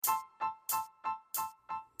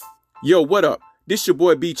Yo, what up? This your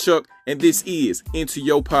boy B Chuck, and this is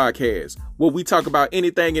N2Yo podcast, where we talk about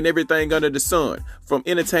anything and everything under the sun, from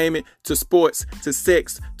entertainment to sports to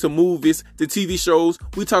sex to movies to TV shows.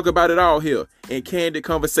 We talk about it all here in candid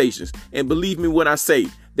conversations. And believe me when I say,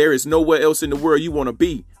 there is nowhere else in the world you want to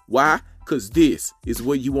be. Why? Because this is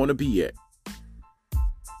where you want to be at.